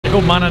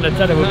good man and a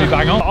tenner would be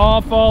bang on.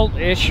 Our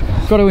fault-ish.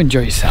 Got to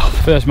enjoy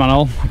yourself. First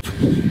manhole,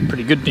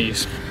 pretty good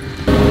knees.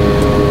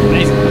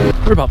 Amazing.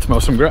 We're about to mow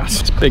some grass.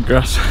 It's big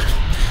grass.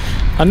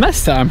 And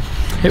this time,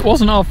 it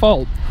wasn't our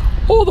fault.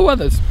 Or the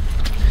weather's.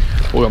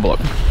 We'll have a look.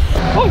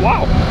 Oh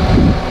wow!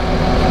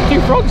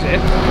 2 frogs here.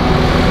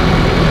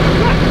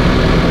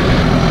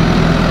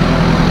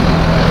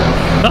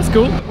 That's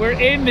cool. We're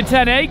in the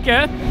 10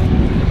 acre,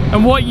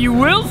 and what you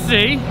will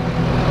see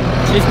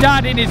is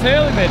Dad in his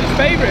hurley bin, his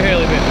favourite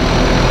hurley bin.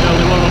 The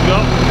only one I've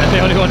got. That's the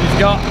only one he's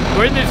got.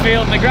 We're in this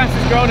field and the grass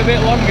has grown a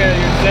bit longer,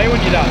 you'd say,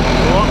 wouldn't you, Dad?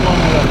 A lot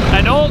longer.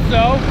 And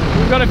also,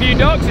 we've got a few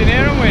dogs in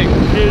here, haven't we?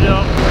 You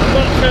know, I'm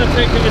not trying to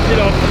take anything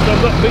off because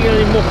I'm not being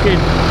any mucking.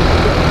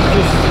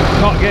 Just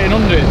not getting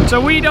under it.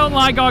 So we don't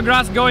like our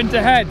grass going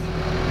to head.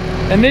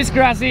 And this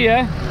grass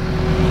here,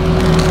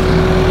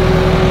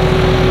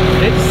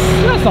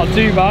 that's not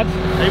too bad.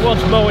 It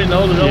wants mowing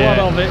though, there's a lot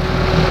of it.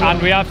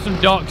 And we have some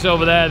docks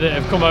over there that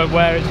have come out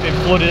where it's been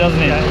flooded,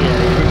 hasn't it?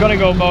 Yeah. We've got to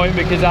go mowing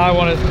because I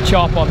want to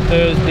chop on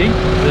Thursday.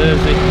 But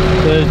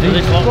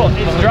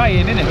it's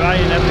drying, isn't it?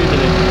 Drying every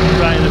minute.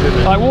 Drying every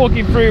minute. Like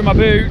walking through my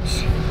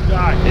boots.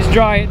 It's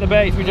dry at the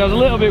base, which I was a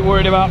little bit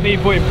worried about me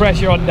putting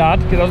pressure on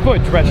Dad, because I was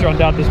putting pressure on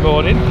Dad this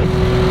morning.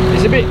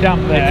 It's a bit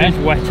damp there. It is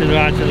wet and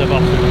right to the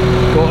bottom.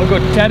 Got a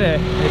good tenner,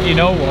 if you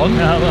know one.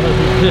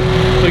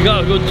 We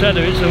got a good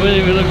tenner, it's a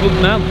really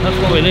good man.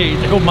 That's what we need.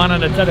 A good man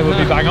and a tenner would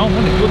be bang on,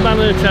 wouldn't it? Good man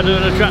and a tenner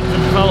and a tractor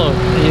to follow.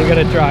 You're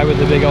going to try with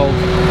the big old.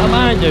 I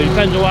might do,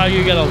 depends on how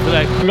you get on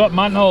today. We've got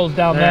manholes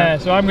down there,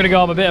 so I'm going to go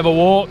have a bit of a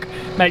walk,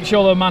 make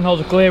sure the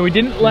manholes are clear. We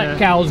didn't let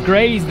cows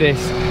graze this,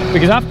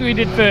 because after we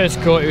did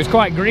first cut, it was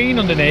quite green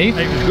underneath.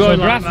 It was growing,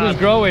 so grass was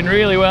growing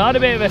really well. I had a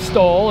bit of a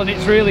stall, and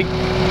it's really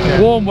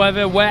warm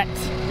weather, wet.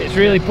 It's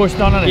really pushed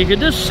on, hasn't it? You can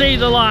just see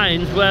the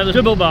lines where the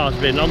dribble bar's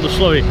been on the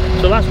slurry,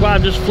 so that's why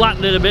I've just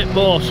flattened it a bit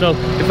more. So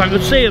if I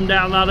could see them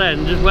down that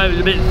end, just where it's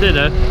a bit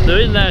thinner, they're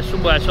in there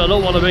somewhere, so I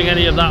don't want to bring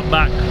any of that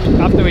back.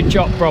 After we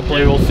chop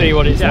properly, we'll see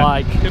what it's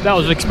like. That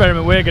was an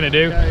experiment we're going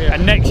to do,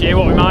 and next year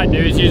what we might do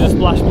is use a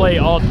splash plate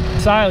on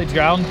silage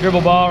ground,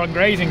 dribble bar on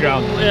grazing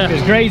ground,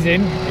 because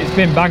grazing, it's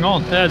been bang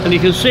on. And you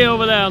can see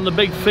over there on the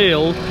big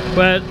field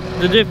where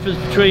the difference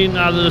between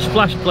either the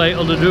splash plate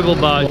or the dribble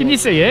bar. Can you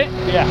see it?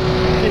 Yeah.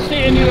 You see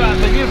it in your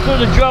hand, but you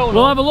put a drone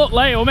We'll on. have a look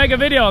later, we'll make a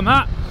video on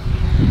that.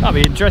 That'll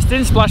be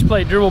interesting. Splash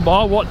plate, dribble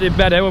bar, what did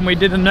better when we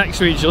did them next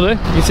to each other?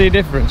 You see a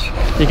difference.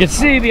 You can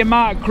see the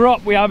amount of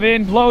crop we have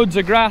in, loads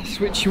of grass,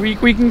 which we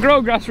can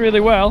grow grass really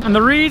well. And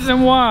the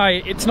reason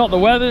why it's not the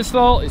weather's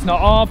fault, it's not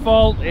our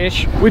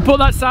fault-ish. We put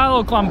that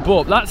silo clamp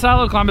up. That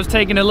silo clamp has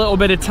taken a little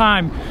bit of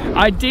time.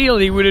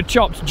 Ideally, we would have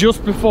chopped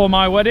just before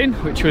my wedding,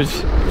 which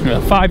was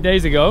 5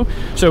 days ago.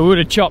 So we would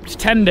have chopped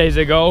 10 days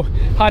ago,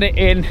 had it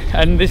in,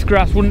 and this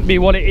grass wouldn't be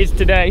what it is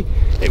today.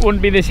 It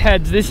wouldn't be this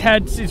heads. This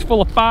heads is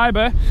full of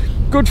fibre.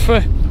 Good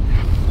for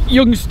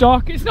young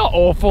stock. It's not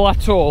awful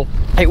at all.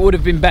 It would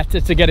have been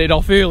better to get it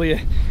off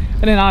earlier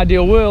in an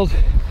ideal world,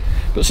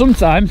 but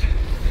sometimes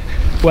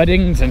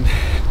weddings and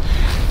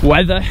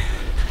weather,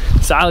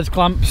 silage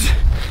clamps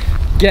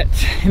get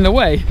in the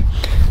way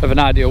of an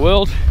ideal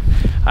world.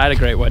 I had a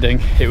great wedding,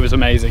 it was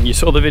amazing. You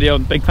saw the video,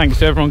 and big thanks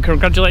to everyone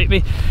congratulate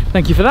me.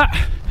 Thank you for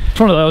that. It's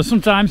one of those,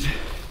 sometimes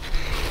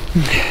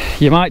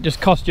you might just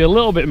cost you a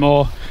little bit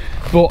more,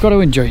 but got to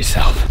enjoy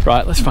yourself.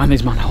 Right, let's find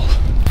these manholes.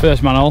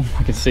 First manhole,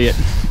 I can see it.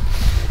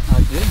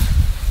 I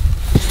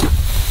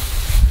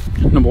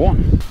do. Number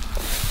 1.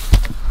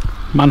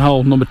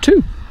 Manhole number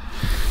 2.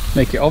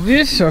 Make it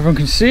obvious so everyone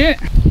can see it.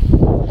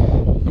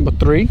 Number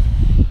 3.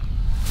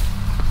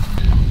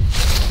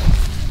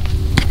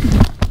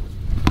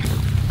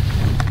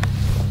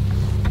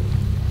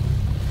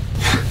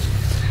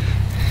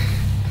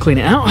 Clean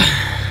it out.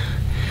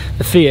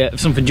 The fear of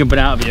something jumping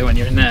out of you when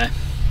you're in there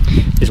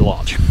is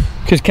large.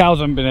 Because cows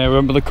haven't been here, we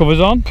haven't put the covers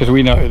on, because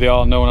we know who they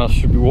are, no one else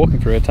should be walking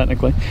through here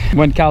technically.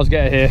 When cows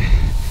get here,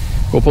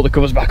 we'll put the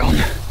covers back on.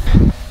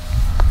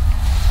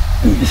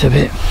 It's a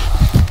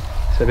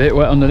bit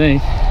wet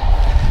underneath.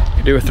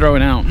 You do a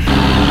throwing out.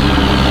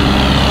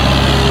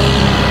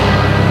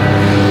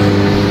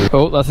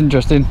 Oh, that's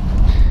interesting.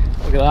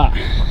 Look at that.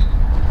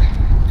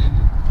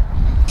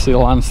 See the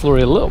line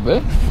slurry a little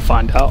bit. We'll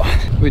find out.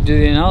 We do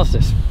the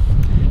analysis.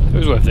 It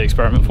was worth the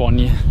experiment for 1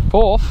 year.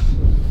 4th,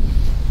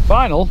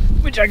 final,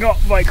 which I got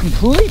by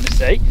complete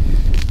mistake,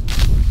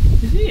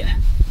 is here.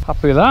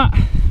 Happy with that.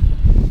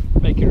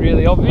 Make it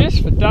really obvious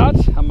for Dad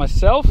and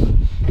myself,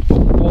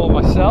 or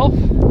myself.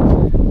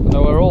 I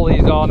know where all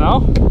these are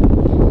now,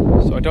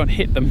 so I don't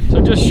hit them. So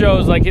it just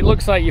shows, like, it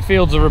looks like your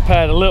fields are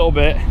repaired a little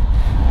bit,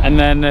 and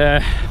then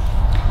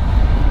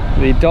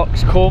the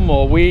docks come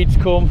or weeds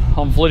come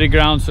on flooded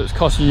ground, so it's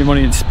costing you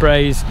money in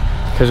sprays,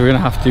 because we're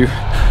going to have to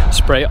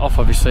spray it off,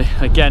 obviously.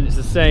 Again, it's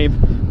the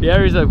same. The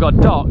areas that have got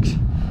docks,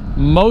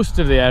 most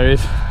of the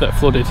areas that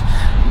flooded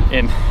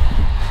in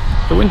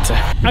the winter.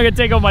 I'm going to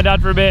take off my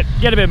dad for a bit,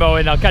 get a bit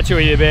mowing. I'll catch you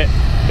with you a bit,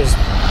 because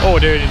all we're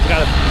doing is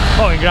kind of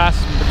mowing grass,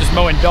 but just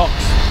mowing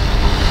docks.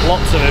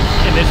 Lots of them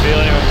in this field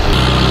anyway.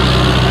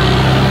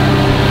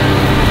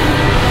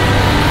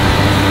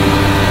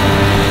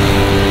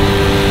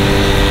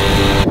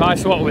 I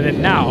swap with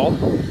him now,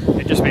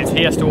 it just means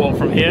he has to walk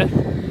from here.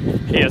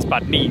 He has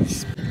bad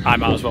knees. I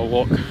might as well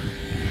walk.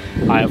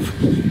 I have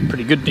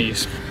pretty good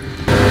knees.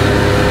 I'm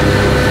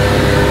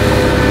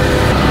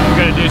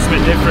going to do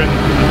something different.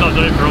 I've not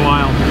done it for a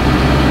while.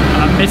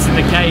 And I'm missing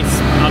the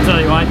case. I'll tell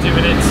you why in 2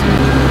 minutes.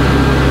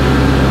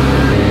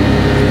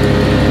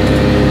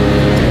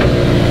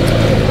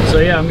 So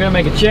yeah, I'm going to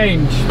make a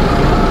change.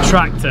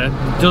 Tractor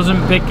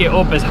doesn't pick it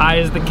up as high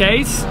as the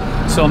case.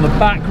 So on the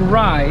back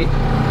right,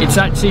 it's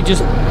actually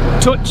just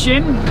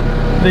touching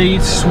the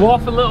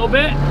swath a little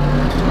bit.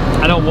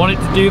 I don't want it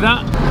to do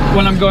that.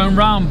 When I'm going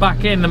round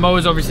back in, the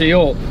mower's obviously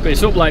up, but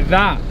it's up like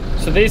that.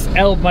 So this,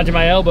 imagine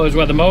my elbow is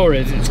where the mower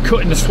is, it's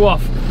cutting the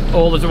swath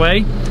all the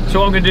way. So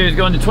what I'm going to do is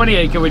go on the 20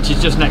 acre, which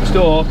is just next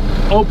door,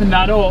 open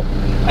that up,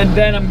 and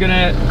then I'm going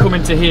to come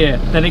into here.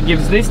 Then it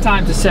gives this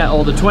time to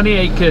settle, the 20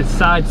 acre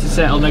sides to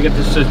settle, and I get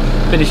to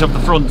finish off the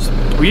fronts.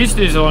 We used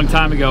to do this a long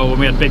time ago when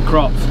we had big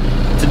crops.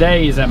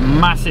 Today is a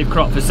massive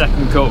crop for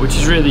second cut, which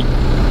is really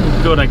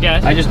good, I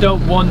guess. I just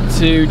don't want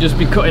to just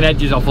be cutting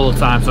edges off all the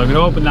time, so I'm going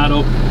to open that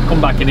up, come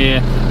back in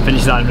here,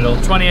 finish that in the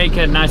middle. 20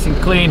 acre, nice and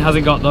clean,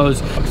 hasn't got those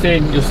docks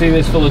in. You'll see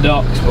this full of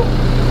docks, but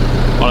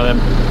one of them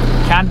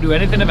can't do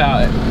anything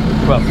about it.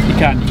 Well, you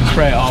can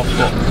spray it off,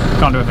 but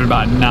can't do anything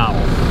about it now.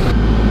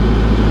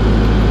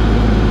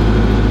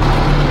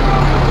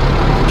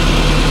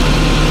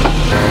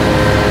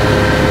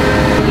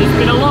 There's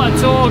been a lot of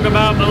talk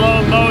about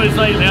Ballam mowers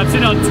lately. I've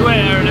seen on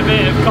Twitter and a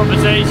bit of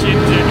conversations,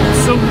 and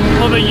some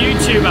other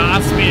YouTuber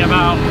asked me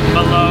about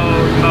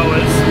Ballam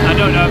mowers. I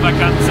don't know if I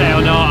can say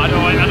or not.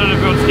 I don't know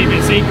if I want to keep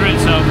it secret.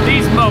 So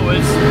these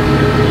mowers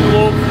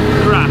love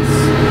grass.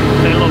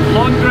 They love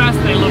long grass,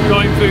 they love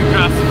going through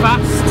grass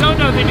fast. Don't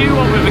know if they do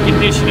one with a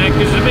conditioner,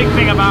 because the big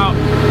thing about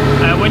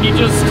when you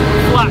just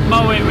flat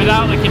mow it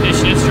without the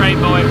conditioner, straight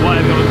mow it,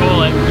 whatever you want to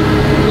call it,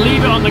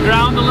 leave it on the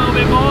ground a little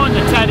bit more, and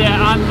the tedder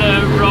and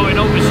the rowing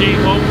up machine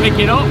won't pick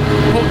it up.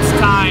 Hooks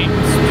times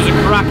does a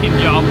cracking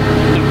job,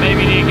 and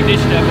maybe need a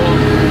conditioner, but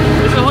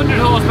there's a 100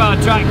 horsepower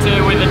tractor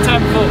with a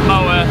 10-foot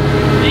mower.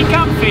 You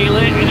can feel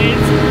it, and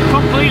it's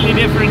completely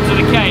different to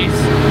the case,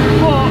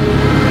 but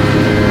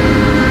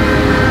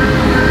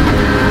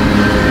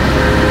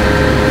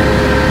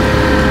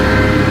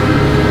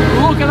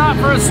look at that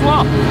for a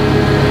swap.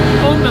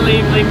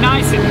 Unbelievably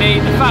nice and neat.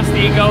 The faster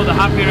you go, the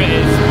happier it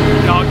is.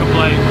 Can't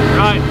complain.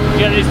 Right,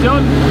 get this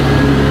done,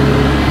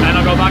 and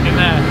I'll go back in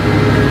there.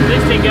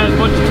 This thing gets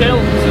much till.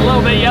 It's a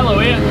little bit yellow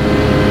here.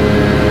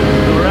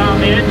 Go around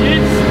the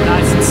edges,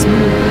 nice and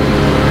smooth.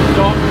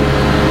 Dock.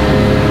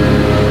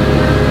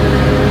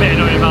 Bit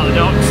annoying about the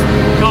docks.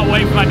 Can't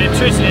wait for my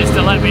nutritionist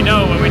to let me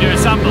know when we do a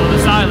sample of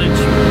the silage.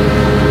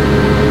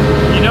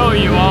 You know who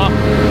you are,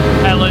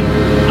 Helen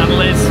and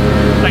Liz.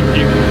 Thank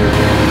you.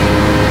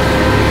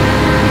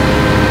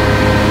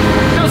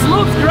 Just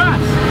loves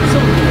grass.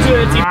 Some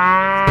dirty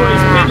but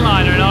it's bin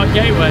liner in our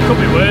gateway. Could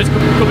be worse,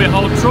 could be a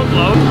whole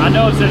truckload. I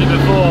know I've said it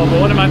before, but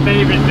one of my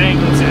favourite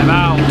things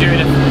about doing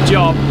a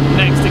job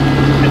next to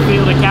a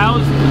field of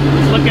cows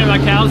is looking at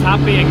my cows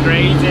happy and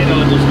grazing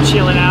or just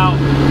chilling out,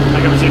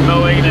 like I'm just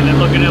mowing and then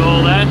looking at it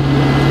all there.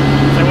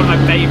 It's like one of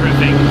my favourite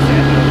things.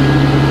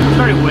 It's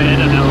very weird,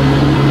 I know.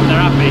 They're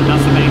happy,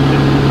 that's the main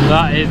thing.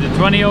 That is the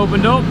 20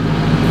 opened up,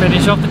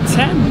 finish off the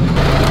 10.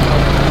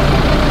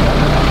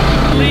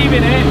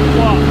 Leaving it,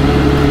 what,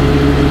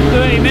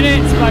 30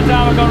 minutes by the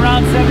time I've gone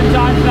round 7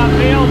 times that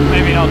field?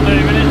 Maybe not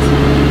 30 minutes.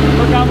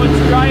 Look how much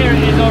drier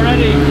it is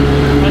already,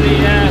 and the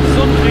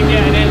sun's been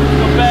getting in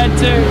compared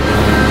to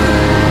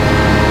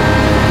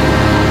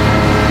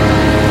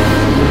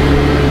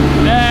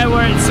there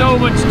where it's so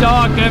much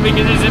darker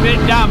because it's a bit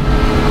damp.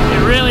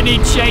 It really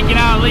needs shaking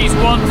out at least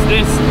once.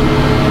 This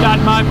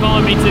Dad might follow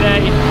me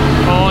today,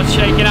 or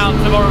shaking out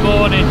tomorrow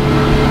morning,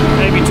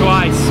 maybe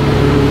twice.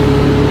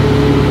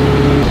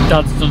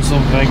 Dad's done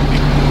something.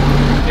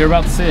 You're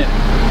about to see it.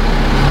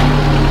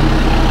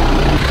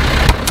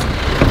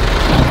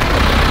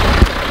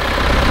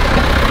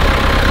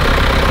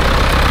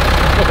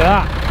 Look at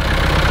that.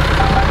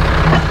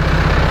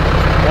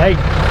 Hey,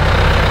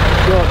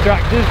 short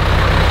tractors.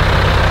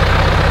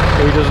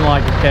 He doesn't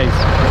like the case.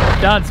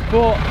 Dad's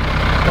put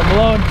the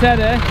Ballam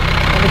tedder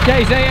on the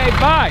case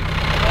 885.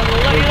 I'll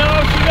let you know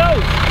how she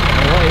goes.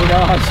 I'll let you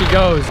know how she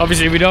goes.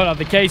 Obviously we don't have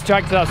the case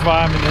tractor, that's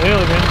why I'm in the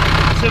Lytham.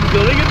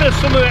 Simple, they give it a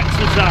summer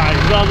exercise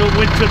rather than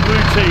winter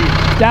routine.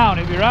 Down,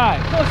 it'll be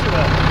right. Of course it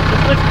will.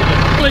 Just lifting it.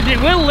 Well, it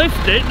will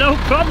lift it, no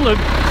problem.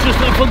 It's just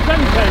a front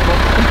end cable.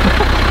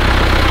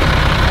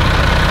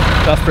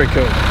 That's pretty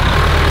cool.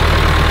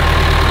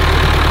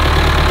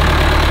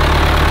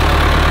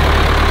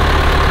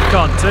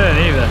 Can't turn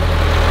either.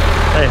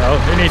 Hey ho,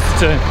 it needs to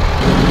turn.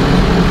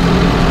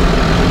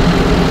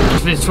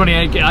 This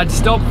 28, I'd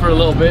stop for a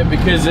little bit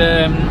because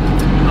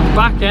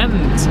back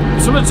end,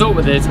 something's up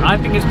with this. I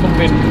think it's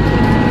pumping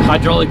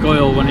hydraulic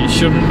oil when it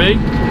shouldn't be.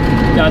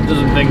 Dad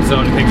doesn't think so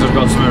and he thinks I've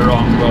got something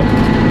wrong, but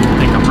I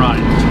think I'm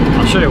right.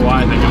 I'll show you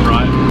why I think I'm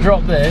right.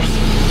 Drop this.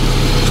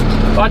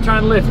 If I try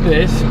and lift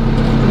this,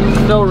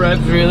 no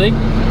revs really.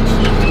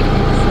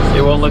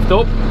 It won't lift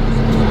up.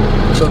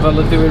 So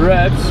fella doing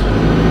revs.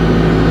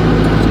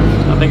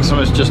 I think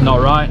something's just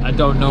not right. I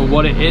don't know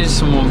what it is.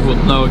 Someone will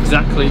know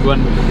exactly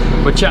when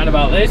we're chatting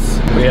about this.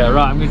 But yeah,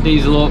 right, I'm gonna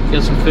diesel up,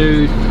 get some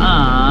food,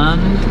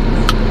 and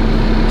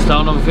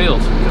start another field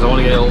because I want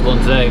to get it all done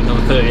today.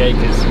 Another 30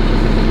 acres.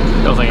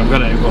 Don't think I'm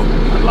gonna, but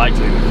I'd like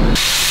to.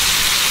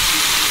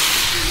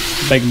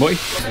 Bacon boy.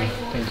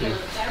 Thank you.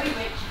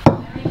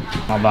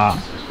 Not bad.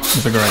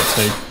 It's a great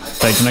tea.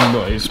 Bacon egg,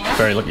 but he's a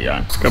very lucky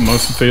guy. Got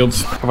most of the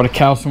fields. I've had a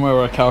cow somewhere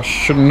where a cow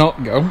should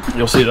not go.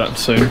 You'll see that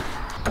soon.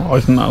 Oh,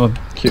 isn't that the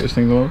cutest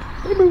thing in the world?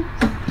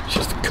 It's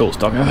just the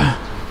coolest dog ever.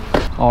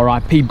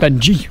 R.I.P.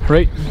 Benji.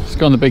 Right, let's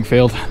go on the big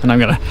field, and I'm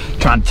gonna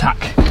try and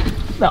tack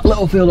that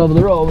little field over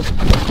the road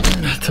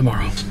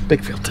tomorrow.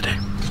 Big field today.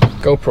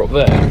 GoPro up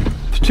there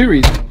for two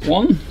reasons.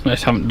 One, I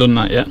just haven't done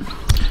that yet.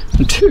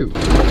 And two,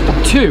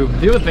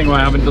 the other thing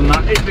why I haven't done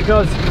that is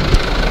because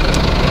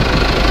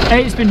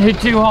A, it's been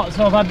too hot,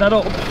 so I've had that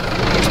up.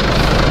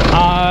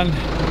 And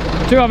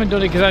two, I haven't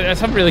done it because I just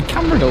haven't really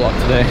cameraed a lot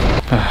today.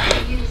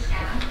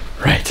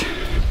 Right,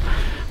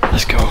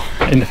 let's go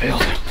in the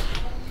field.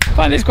 I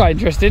find this quite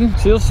interesting.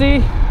 So you'll see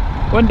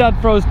when Dad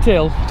throws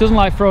till, he doesn't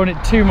like throwing it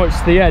too much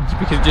to the edge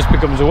because it just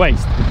becomes a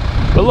waste.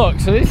 But look,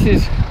 so this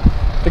is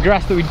the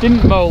grass that we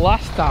didn't mow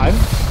last time.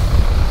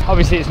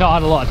 Obviously it's not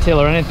had a lot of till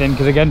or anything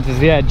because again it is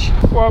the edge.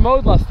 Where I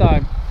mowed last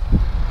time.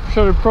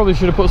 Probably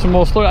should have put some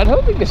more slurry. I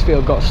don't think this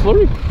field got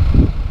slurry.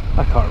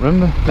 I can't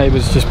remember.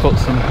 Neighbours just put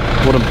some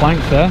wooden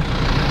planks there.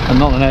 And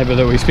not the neighbour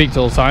that we speak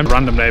to all the time.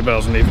 Random neighbour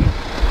hasn't even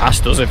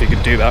asked us if he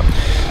could do that.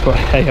 But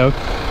hey ho.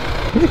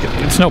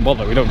 It's no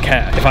bother, we don't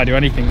care. If I do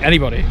anything,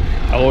 anybody,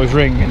 I'll always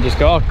ring and just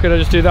go, oh, could I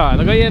just do that? And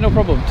they go, yeah, no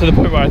problem. To the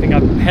point where I think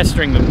I'm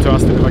pestering them to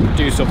ask them if I could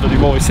do stuff that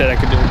they've always said I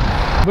could do.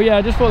 But yeah,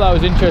 I just thought that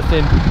was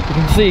interesting. You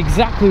can see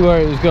exactly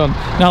where it was gone.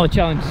 Now the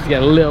challenge is to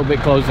get a little bit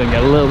closer and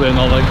get a little bit of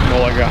all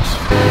that grass.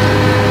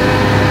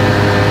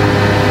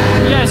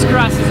 Yes,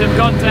 grasses have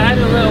gone to head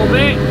a little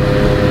bit,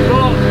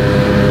 but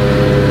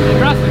the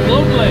grass is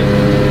lovely.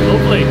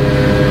 Lovely.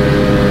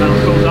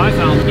 That's cool as I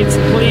found. It's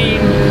clean,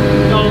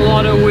 not a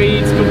lot of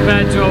weeds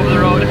compared to over the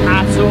road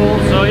at all.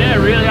 So yeah,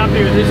 really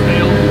happy with this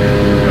field.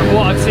 From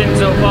what I've seen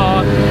so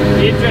far,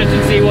 be interested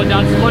to see what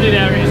Dad's flooded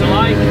areas are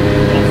like,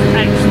 what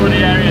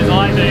ex-flooded areas are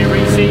like that he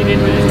reseeded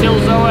with his till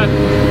sower.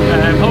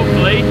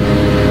 Hopefully,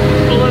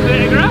 a little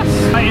bit of grass.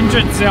 I'm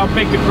interested to see how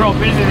big the crop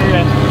is in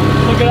here.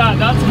 Look at that,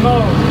 that's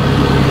mowed.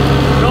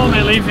 Normally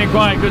it leaves me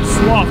quite a good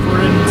swath.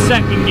 We're in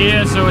second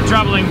gear, so we're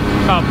travelling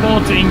about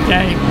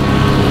 14k.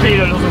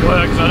 Speedo doesn't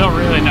work, so I don't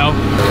really know.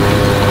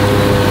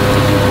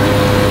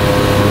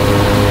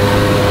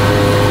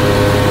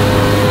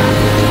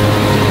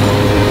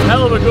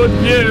 Hell of a good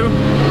view.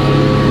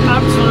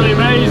 Absolutely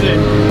amazing.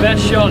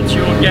 Best shots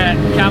you'll get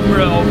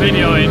camera or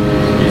video in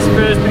is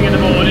first thing in the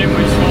morning,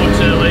 which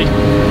fortunately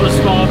plus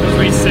small as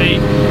we see,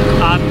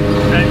 and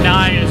at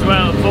night as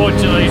well,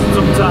 unfortunately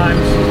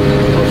sometimes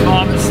plus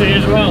farmers see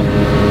as well.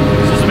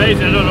 It's just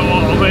amazing. I don't know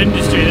what other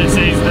industry that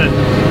sees the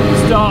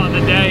start of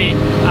the day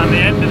and the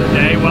end of the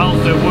day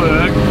whilst at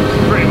work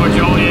pretty much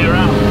all year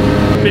round.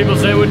 People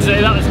would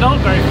say that it's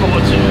not very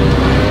fortunate.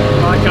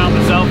 I count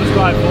myself as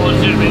quite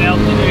fortunate being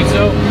able to do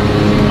so.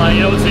 Like,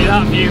 you don't see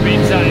that view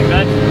being sat in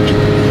bed.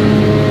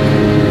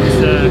 It's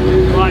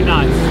quite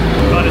nice.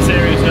 But on a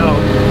serious note,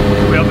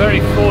 we are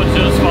very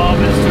fortunate as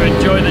farmers to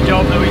enjoy the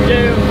job that we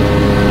do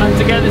and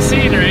to get the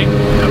scenery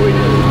that we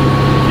do.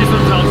 This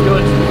one sounds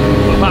good,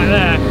 but back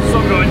there,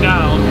 sun going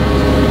down,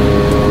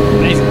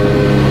 amazing.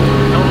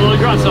 Got a little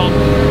grass on,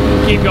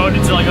 keep going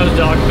until it goes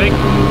dark, big.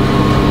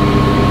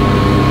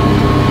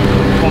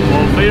 One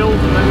more field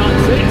and then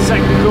that's it.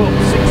 Second go up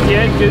 60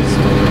 acres.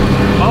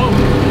 Oh,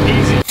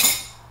 easy.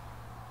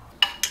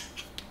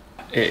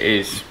 It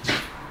is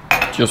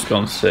just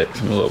gone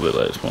 6. I'm a little bit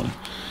late this morning.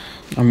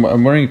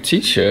 I'm wearing a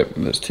t-shirt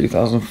that's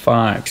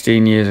 2005,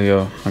 16 years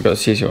ago. I got a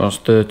t-shirt when I was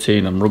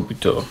 13 on rugby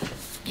tour.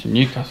 It's in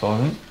Newcastle, I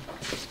think.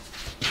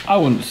 I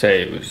wouldn't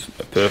say it was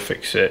a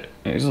perfect sit.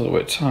 It was a little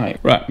bit tight.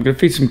 Right, I'm gonna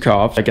feed some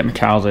calves. I get my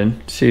cows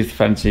in, see if the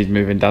fence needs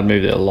moving. Dad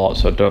moved it a lot,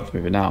 so I don't have to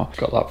move it now.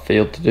 Got that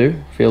field to do,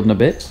 field and a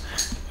bit.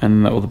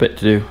 And that was the bit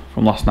to do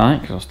from last night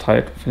because I was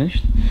tired and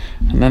finished.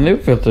 And then the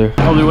other field to do.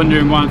 Probably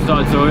wondering why I'm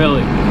starting so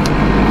early.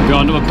 We've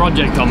got another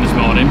project on this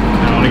morning.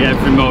 I want to get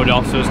everything mowed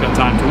off so it's got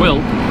time to will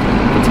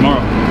for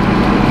tomorrow.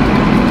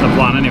 That's the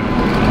plan anyway.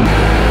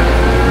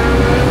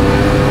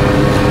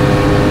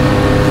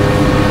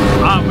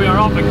 And we are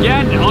off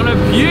again on a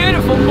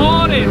beautiful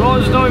morning. What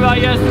was the story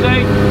about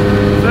yesterday?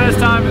 First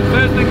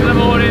thing in the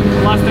morning,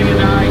 last thing at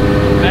night.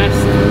 Best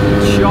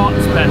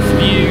shots, best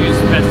views,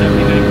 best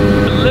everything.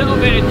 A little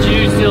bit of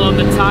dew still on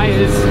the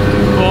tyres,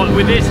 but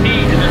with this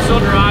heat and the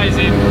sun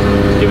rising,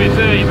 give it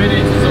 30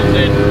 minutes or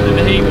something, and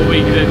the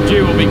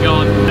dew will be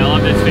gone. I'll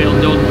have this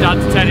field done.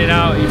 Dad's tedded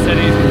out. He said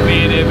he's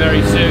being here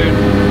very soon,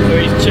 so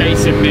he's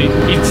chasing me.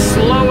 He's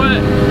slower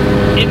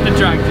in the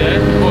tractor,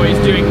 but he's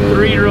doing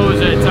 3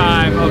 rows at a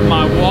time of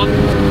my one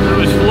that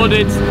was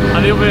flooded,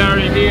 and the other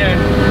area here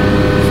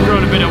has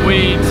grown a bit of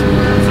weeds,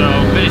 so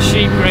bit of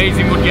sheep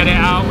grazing would get it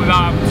out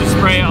without having to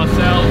spray it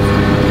ourselves.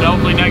 And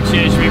hopefully next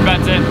year it should be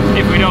better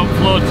if we don't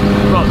flood,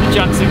 but the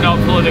chances of not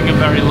flooding are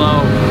very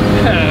low.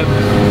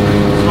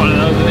 It's one of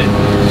those, isn't it?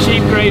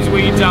 Sheep graze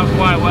weeds out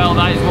quite well.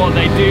 That is what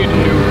they do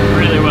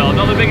really well.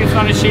 Not the biggest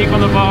fan of sheep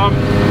on the farm,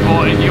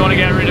 but if you want to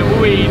get rid of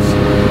weeds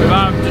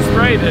without having to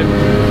spray them,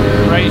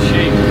 graze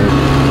sheep.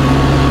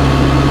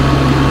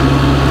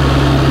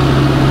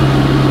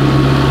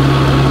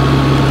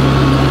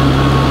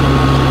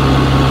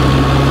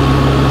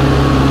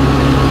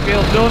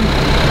 Done.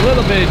 A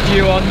little bit of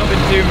dew on, nothing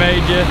too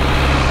major.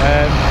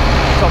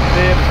 Top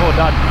there before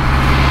Dad.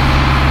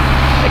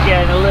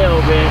 Again, a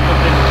little bit,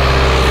 nothing.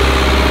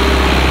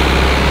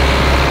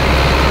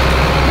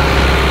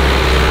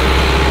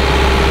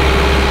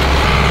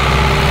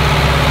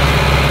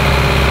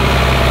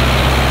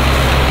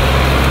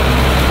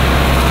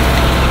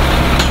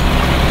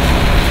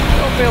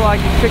 Don't feel like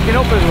it's picking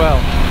up as well.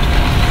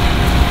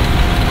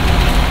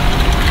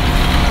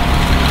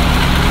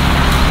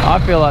 I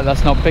feel like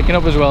that's not picking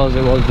up as well as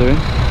it was doing.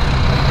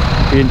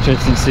 Be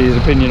interesting to see his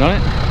opinion on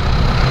it.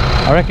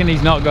 I reckon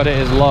he's not got it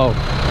as low.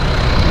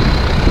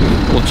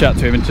 We'll chat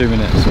to him in 2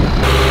 minutes.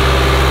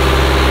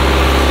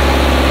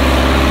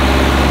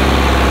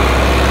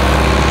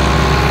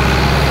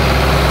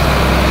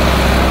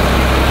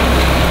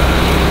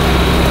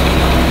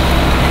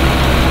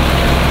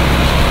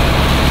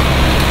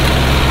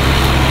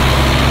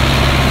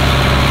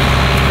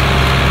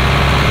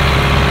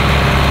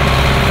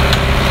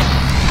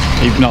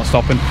 He's not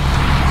stopping.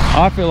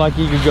 I feel like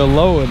he could go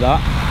lower with that.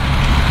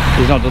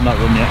 He's not done that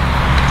run yet.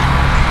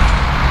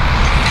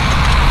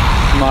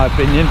 My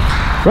opinion.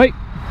 Right,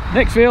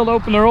 next field,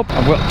 open her up.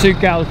 I've got 2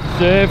 cows to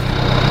serve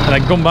and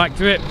then come back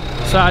to it.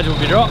 Sides will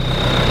be dropped.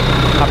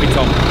 Happy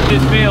Tom.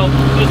 This field,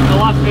 this is the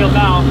last field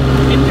now.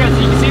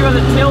 Interesting, you can see where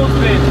the till's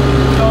been.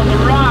 So on the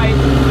right,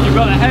 you've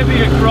got a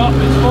heavier crop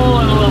that's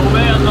fallen a little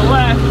bit. On the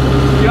left,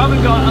 you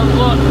haven't got as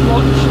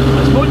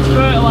much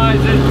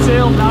fertiliser,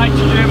 till,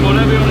 nitrogen,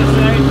 whatever you want to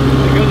say,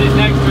 because it's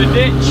next to a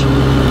ditch,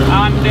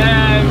 and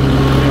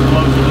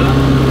closer to that.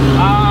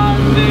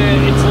 And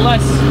it's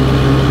less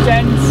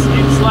dense,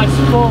 it's less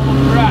full of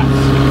grass.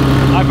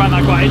 I find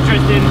that quite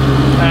interesting.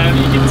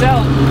 You can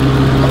tell.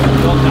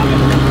 God damn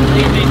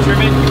it, needs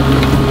trimming.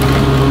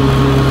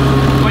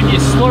 When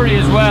you're slurry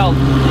as well,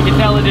 you can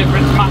tell the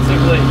difference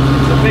massively.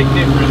 It's a big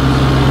difference.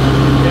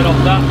 Get off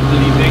that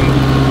bloody thing.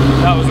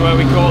 That was where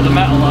we caught the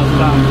metal last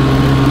time.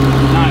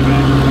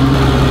 Nightmare.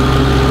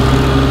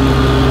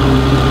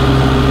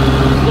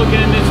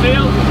 Looking in this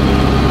field,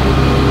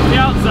 the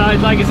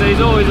outside, like I say,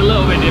 is always a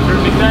little bit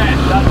different. But there,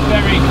 that's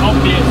very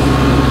obvious.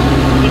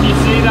 Can you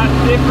see that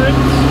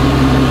difference?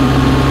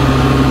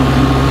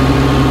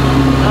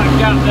 That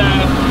gap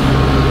there.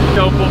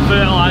 Don't put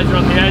fertiliser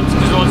on the ends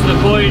because what's the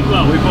point?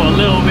 Well, we put a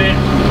little bit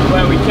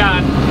where we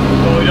can,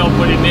 but we don't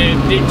put it near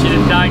ditches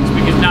and dikes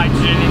because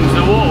nitrogen into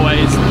the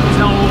waterways is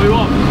not what we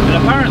want. And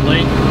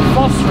apparently,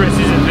 phosphorus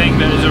is a thing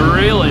that is a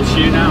real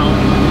issue now.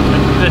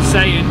 And they're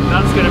saying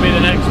that's going to be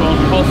the next one,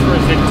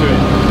 phosphorus into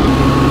it.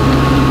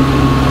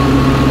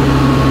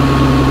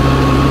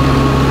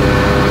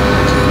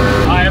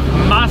 I have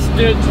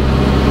mastered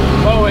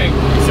mowing,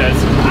 he says.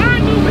 Ah,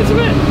 no, it's a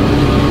bit.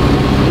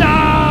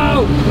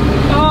 No!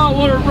 Oh,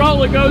 what a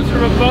roller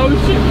coaster of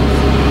emotions.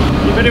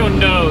 If anyone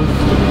knows,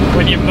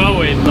 when you're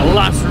mowing, the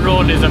last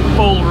run is a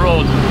full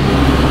run.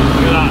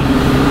 Look at that.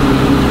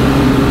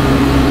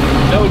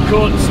 No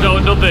cuts, no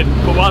nothing.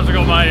 But whilst I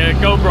got my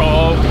GoPro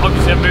home,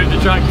 obviously I moved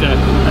the tractor,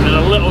 and there's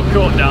a little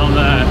cut down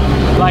there,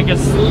 like a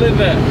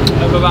sliver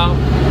of about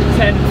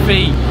 10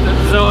 feet.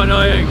 That's so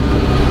annoying.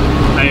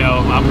 Hey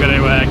ho, I'm gonna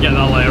get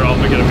that later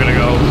on because I'm gonna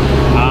go.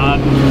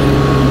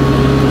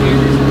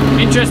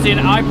 Interesting,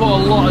 I put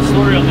a lot of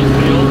slurry on this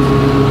field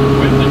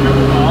with the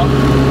dribble bar,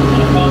 and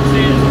I can't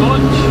see it as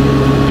much.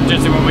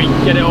 Interesting when we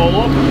get it all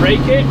up and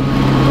break it.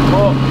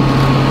 But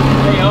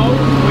hey ho,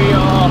 we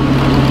are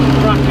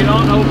cracking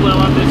on. Hopefully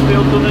I'll have this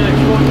field done in the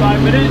next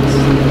 45 minutes.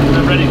 And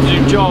I'm ready to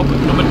do job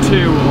number 2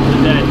 of the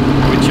day,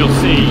 which you'll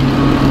see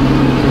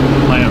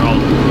later on.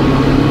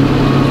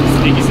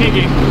 Sneaky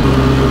sneaky.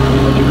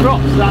 But the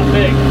crop's that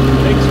big.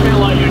 It makes you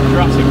feel like you're in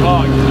Jurassic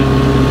Park, doesn't it?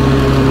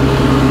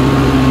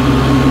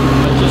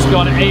 Just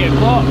gone at 8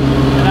 o'clock,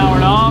 an hour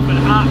and a half, and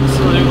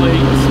absolutely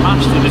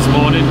smashed it this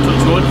morning,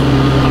 touch wood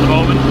at the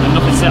moment, and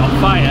nothing set on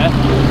fire,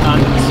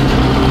 and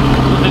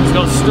nothing's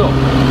got stuck.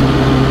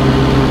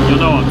 You'll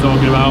know what I'm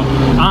talking about.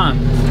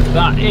 And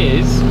that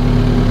is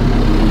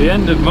the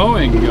end of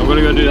mowing. I'm going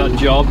to go do that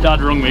job. Dad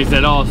rung me, he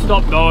said, oh,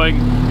 stop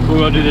mowing, we'll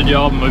go do the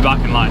job, and we'll be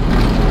back in like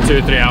 2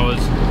 or 3 hours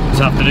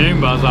this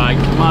afternoon. But I was like,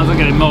 might as well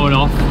get it mowing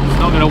off. It's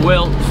not going to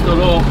wilt, stood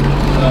up,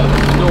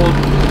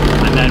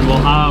 and then we'll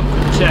have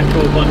a check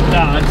up on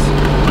Dad's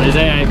on his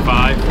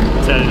AA5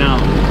 turning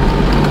out.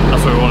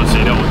 That's what we want to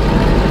see, don't we?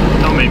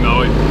 Not me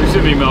mowing. We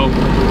should be mowing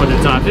when the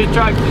time. This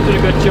tractor did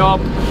a good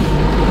job.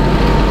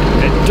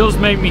 It does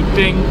make me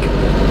think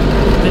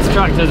this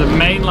tractor is a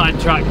mainline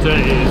tractor.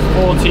 It is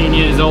 14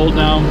 years old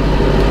now.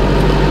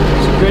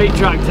 It's a great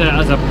tractor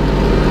as a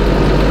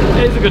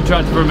It's a good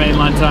tractor for a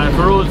mainline tyre.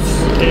 For us,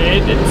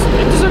 it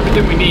does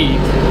everything we need.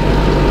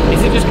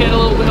 Is it just getting a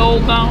little bit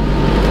old now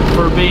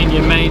for being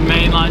your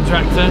mainline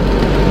tractor?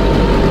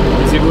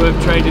 Is it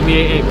worth trading the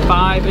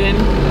 885 in,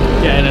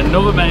 getting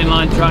another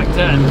mainline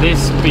tractor, and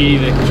this be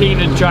the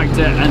Keenan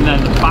tractor and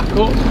then the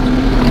backup?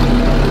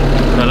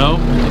 I don't know,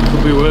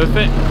 could be worth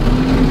it.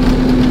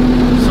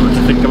 Something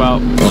to think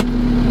about.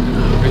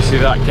 Obviously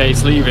that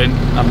case leaving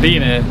and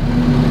being here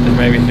has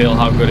made me feel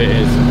how good it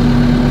is.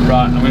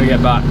 Right, I'm gonna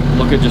get back,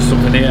 look at just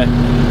something here,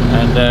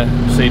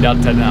 and see Dad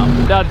heading out.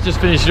 Dad's just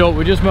finished up,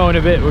 we're just mowing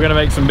a bit, we're gonna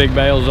make some big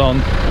bales on.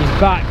 He's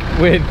back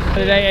with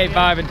an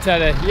 885 and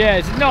tenner. Yeah,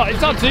 it's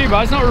not too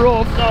bad, it's not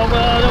rough. No, but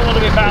I don't want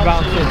to be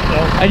bouncing.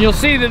 And you'll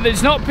see that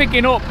it's not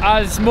picking up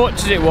as much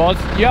as it was.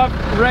 You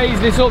have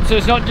raised this up so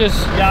it's not just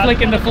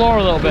flicking the floor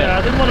a little bit. Yeah,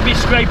 I didn't want to be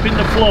scraping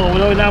the floor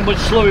knowing how much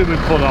slurry we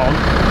put on.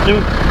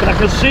 But I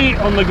could see it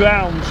on the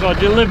ground, so I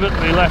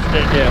deliberately left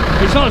it.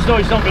 Yeah. It's not as though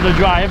it's not going to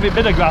dry, every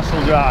bit of grass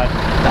will dry.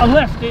 I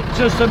left it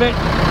just a bit,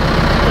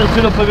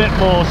 tilted up a bit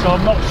more, so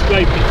I'm not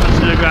scraping it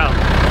to the ground.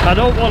 I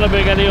don't want to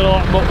bring any of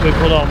that muck we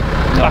put on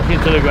back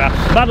into the grass.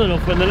 Bad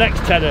enough when the next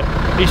tenner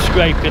is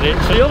scraping it.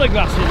 So the other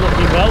grass is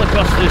looking well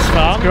across this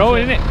farm. It's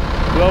growing, isn't it?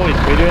 Growing.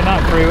 We're doing that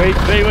 3 weeks.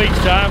 3 weeks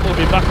time, we'll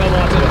be back on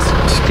that.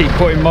 Just keep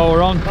putting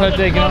mower on. Well,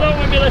 taking on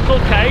with my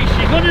little case.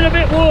 She's running a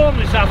bit warm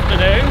this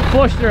afternoon.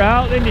 Flushed her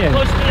out, didn't you?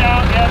 Flushed it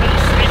out, yeah, but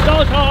it's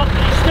not hot.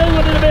 It's still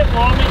running a bit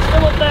warm. It's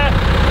still up there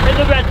in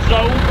the red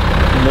zone.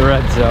 In the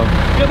red zone.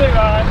 You'll be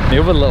right. The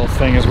other little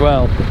thing as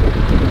well,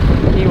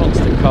 he wants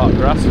to cut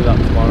grass with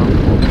that tomorrow.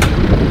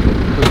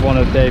 With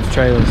one of Dave's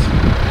trailers.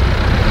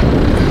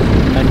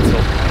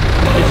 Mental.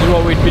 This is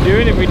what we'd be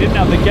doing if we didn't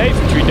have the case,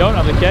 which we don't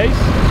have the case.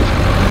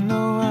 I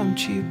know I'm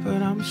cheap,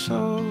 but I'm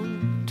sold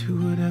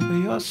to whatever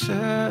you're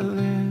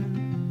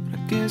selling. I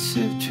guess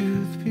if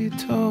truth be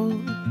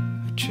told,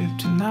 I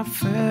tripped and I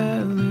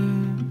fell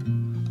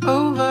in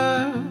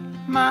over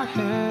my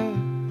head,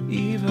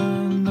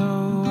 even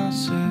though I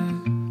said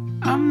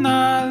I'm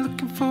not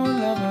looking for a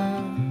lover.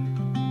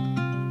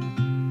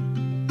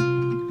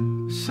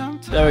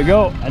 There we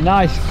go, a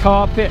nice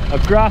carpet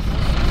of grass.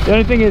 The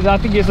only thing is, I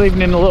think it's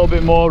leaving in a little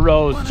bit more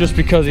rows just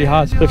because he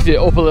has lifted it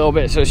up a little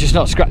bit, so it's just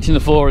not scratching the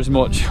floor as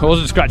much. I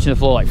wasn't scratching the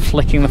floor, like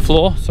flicking the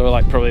floor, so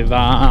like probably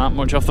that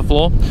much off the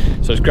floor.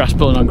 So it's grass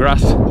pulling on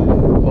grass.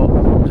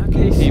 But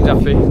he seems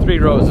happy. 3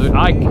 rows.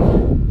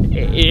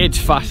 It's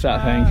fast,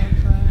 that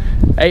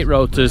thing. 8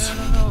 rotors,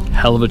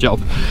 hell of a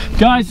job.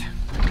 Guys,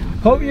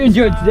 hope you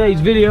enjoyed today's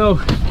video.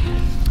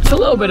 It's a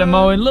little bit of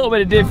mowing, a little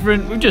bit of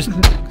different. We've just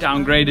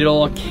downgraded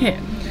all our kit,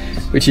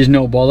 which is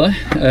no bother.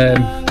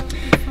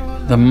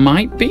 There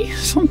might be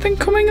something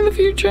coming in the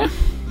future.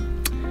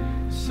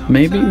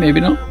 Maybe, maybe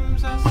not.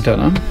 I don't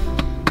know.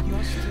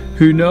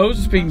 Who knows?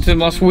 Speaking to him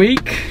last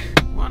week.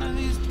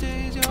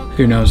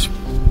 Who knows?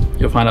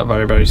 You'll find out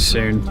very, very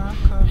soon.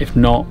 If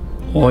not,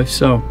 or if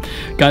so.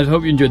 Guys, I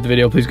hope you enjoyed the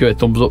video. Please give it a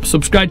thumbs up.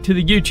 Subscribe to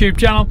the YouTube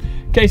channel.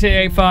 Case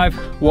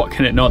 885. What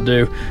can it not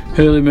do?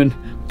 Hurleyman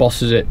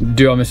bosses it.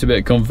 Do I miss a bit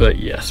of comfort?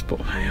 Yes,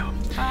 but hey,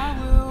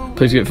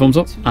 please give it a thumbs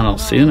up, and I'll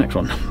see you in the next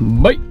one.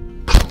 Bye.